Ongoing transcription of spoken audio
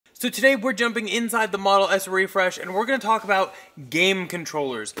So today we're jumping inside the Model S refresh and we're going to talk about game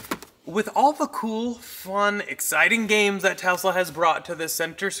controllers. With all the cool, fun, exciting games that Tesla has brought to the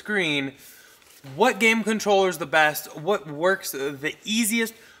center screen, what game controller is the best, what works the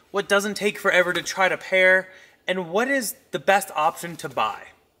easiest, what doesn't take forever to try to pair, and what is the best option to buy?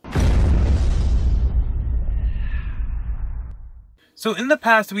 So in the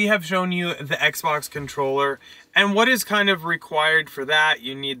past, we have shown you the Xbox controller, and what is kind of required for that.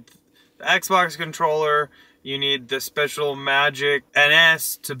 You need the Xbox controller, you need the special Magic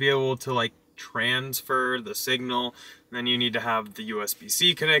NS to be able to like transfer the signal, and then you need to have the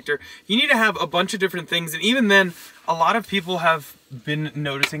USB-C connector. You need to have a bunch of different things, and even then, a lot of people have been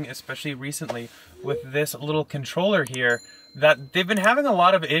noticing, especially recently, with this little controller here, that they've been having a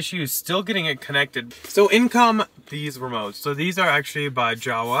lot of issues still getting it connected. So in come these remotes. So these are actually by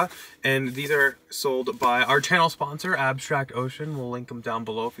Jawa, and these are sold by our channel sponsor, Abstract Ocean. We'll link them down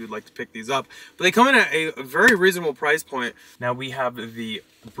below if you'd like to pick these up. But they come in at a very reasonable price point. Now we have the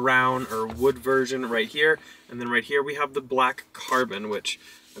brown or wood version right here, and then right here we have the black carbon, which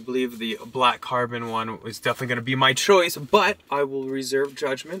I believe the black carbon one is definitely going to be my choice, but I will reserve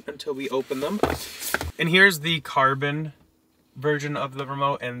judgment until we open them. And here's the carbon version of the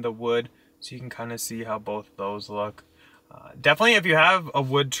remote and the wood, so you can kind of see how both those look. Definitely if you have a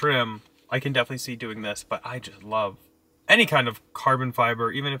wood trim, I can definitely see doing this, but I just love any kind of carbon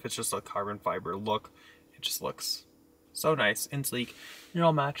fiber, even if it's just a carbon fiber look. It just looks so nice and sleek.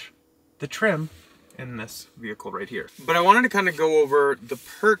 It'll match the trim in this vehicle right here. But I wanted to kind of go over the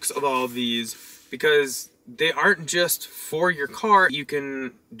perks of all of these, because they aren't just for your car. You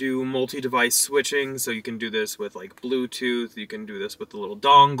can do multi-device switching, so you can do this with like Bluetooth, you can do this with the little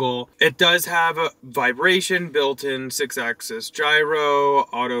dongle. It does have a vibration, built-in 6-axis gyro,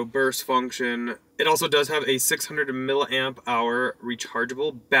 auto burst function. It also does have a 600 milliamp hour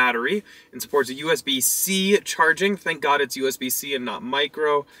rechargeable battery and supports a USB-C charging. Thank God it's USB-C and not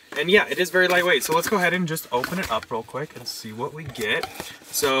micro. And yeah, it is very lightweight. So let's go ahead and just open it up real quick and see what we get.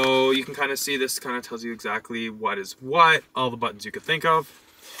 So you can kind of see this kind of tells you exactly what is what, all the buttons you could think of.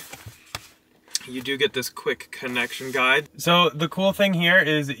 You do get this quick connection guide. So the cool thing here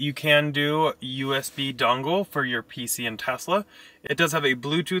is that you can do USB dongle for your PC and Tesla. It does have a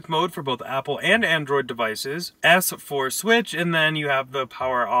Bluetooth mode for both Apple and Android devices, S for switch, and then you have the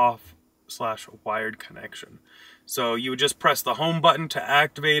power off / wired connection. So you would just press the home button to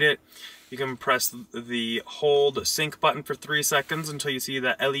activate it. You can press the hold sync button for 3 seconds until you see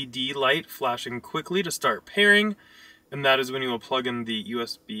that LED light flashing quickly to start pairing. And that is when you will plug in the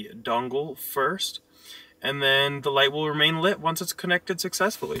USB dongle first. And then the light will remain lit once it's connected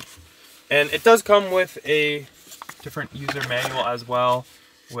successfully. And it does come with a different user manual as well,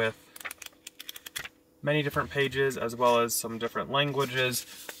 with many different pages as well as some different languages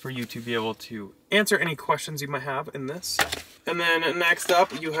for you to be able to answer any questions you might have in this. And then next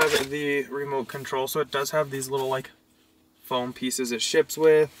up you have the remote control. So it does have these little like foam pieces it ships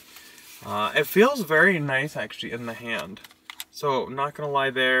with. It feels very nice actually in the hand. So not gonna lie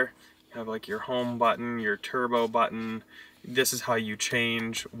there, you have like your home button, your turbo button. This is how you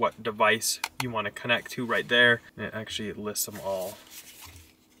change what device you want to connect to right there. And it actually lists them all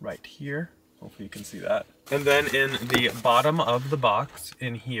right here. Hopefully you can see that. And then in the bottom of the box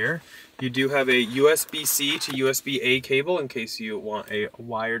in here, you do have a USB-C to USB-A cable in case you want a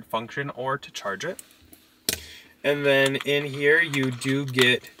wired function or to charge it. And then in here you do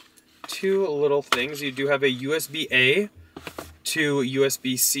get two little things. You do have a USB-A to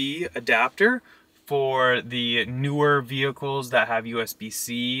USB-C adapter for the newer vehicles that have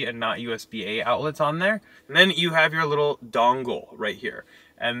USB-C and not USB-A outlets on there. And then you have your little dongle right here.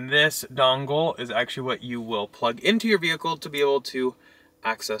 And this dongle is actually what you will plug into your vehicle to be able to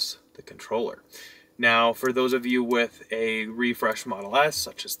access the controller. Now, for those of you with a refresh Model S,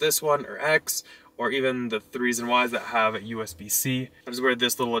 such as this one or X, or even the 3s and Ys that have USB-C, that is where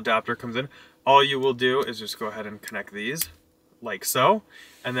this little adapter comes in. All you will do is just go ahead and connect these like so,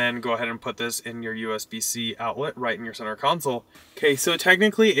 and then go ahead and put this in your USB-C outlet right in your center console. Okay, so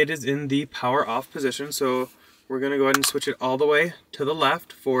technically it is in the power off position, so we're gonna go ahead and switch it all the way to the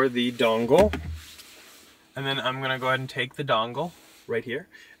left for the dongle. And then I'm gonna go ahead and take the dongle right here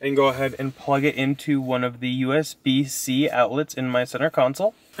and go ahead and plug it into one of the USB-C outlets in my center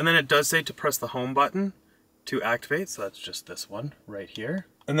console. And then it does say to press the home button to activate, so that's just this one right here.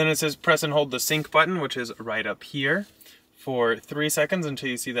 And then it says press and hold the sync button, which is right up here, for 3 seconds until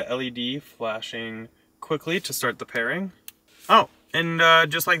you see the LED flashing quickly to start the pairing. Oh, and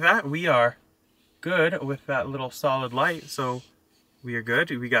just like that, we are good with that little solid light. So we are good.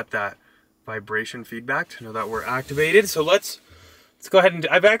 We got that vibration feedback to know that we're activated. So let's let's go ahead and...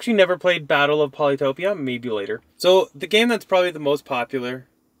 I've actually never played Battle of Polytopia, maybe later. So the game that's probably the most popular,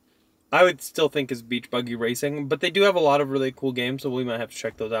 I would still think, is Beach Buggy Racing, but they do have a lot of really cool games, so we might have to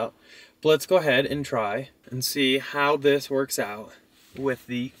check those out. But let's go ahead and try and see how this works out with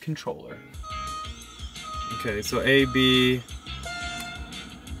the controller. Okay, so A, B.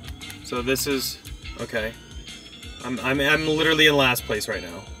 So this is, okay. I'm literally in last place right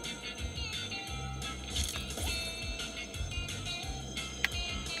now.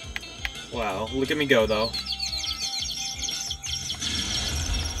 Wow, look at me go though.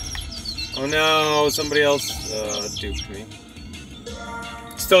 Oh no, somebody else duped me.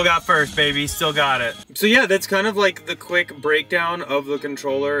 Still got first, baby, still got it. So yeah, that's kind of like the quick breakdown of the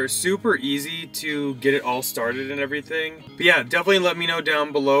controller. Super easy to get it all started and everything. But yeah, definitely let me know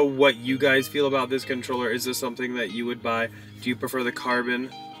down below what you guys feel about this controller. Is this something that you would buy? Do you prefer the carbon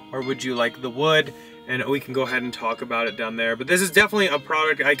or would you like the wood? And we can go ahead and talk about it down there. But this is definitely a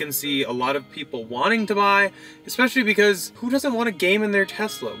product I can see a lot of people wanting to buy, especially because who doesn't want a game in their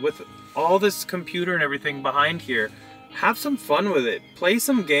Tesla with all this computer and everything behind here? Have some fun with it, play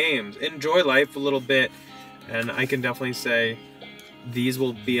some games, enjoy life a little bit, and I can definitely say these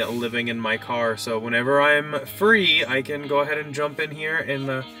will be living in my car. So whenever I'm free, I can go ahead and jump in here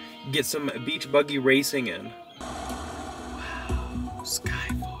and get some beach buggy racing in. Wow,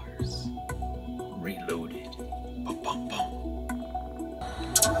 Skyfars reloaded. Boom, boom, boom.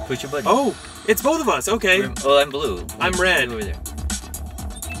 Push your button. Oh, it's both of us. Okay. Oh, I'm blue. I'm red. Over there.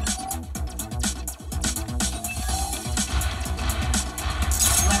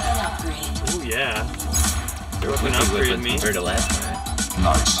 Oh yeah. They're Weapon upgrade me. Compared to last time.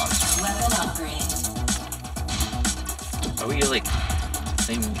 Nice. Weapon upgrade. Are we like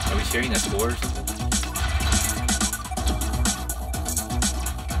same? Are we sharing a score or something?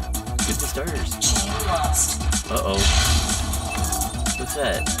 Get the starters. Chain lost. Uh oh. What's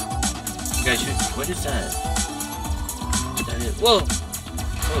that? You guys should. What is that? Is that it? Whoa!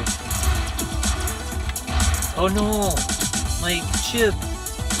 Oh. Oh no! My chip.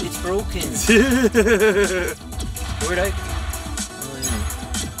 It's broken. Where'd I? Oh, yeah.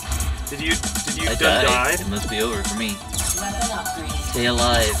 Did you I died. It must be over for me. Weapon upgrade. Stay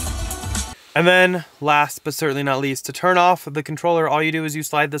alive. And then, last but certainly not least, to turn off the controller, all you do is you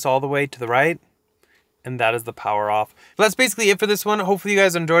slide this all the way to the right, and that is the power off. But that's basically it for this one. Hopefully you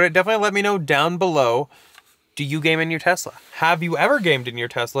guys enjoyed it. Definitely let me know down below, do you game in your Tesla? Have you ever gamed in your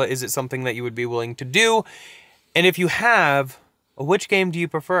Tesla? Is it something that you would be willing to do? And if you have, which game do you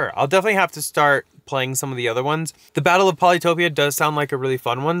prefer? I'll definitely have to start playing some of the other ones. The Battle of Polytopia does sound like a really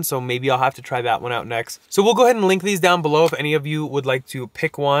fun one, so maybe I'll have to try that one out next. So we'll go ahead and link these down below if any of you would like to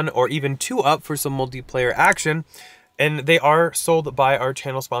pick one or even two up for some multiplayer action. And they are sold by our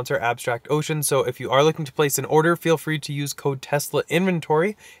channel sponsor, Abstract Ocean. So if you are looking to place an order, feel free to use code Tesla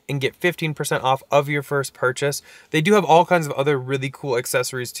Inventory and get 15% off of your first purchase. They do have all kinds of other really cool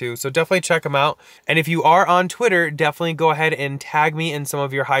accessories too. So definitely check them out. And if you are on Twitter, definitely go ahead and tag me in some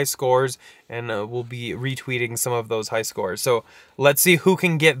of your high scores, and we'll be retweeting some of those high scores. So let's see who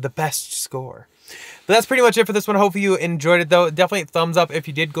can get the best score. But that's pretty much it for this one. Hopefully you enjoyed it though. Definitely thumbs up if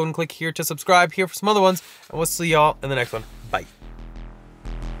you did. Go and click here to subscribe here for some other ones. And we'll see y'all in the next one. Bye.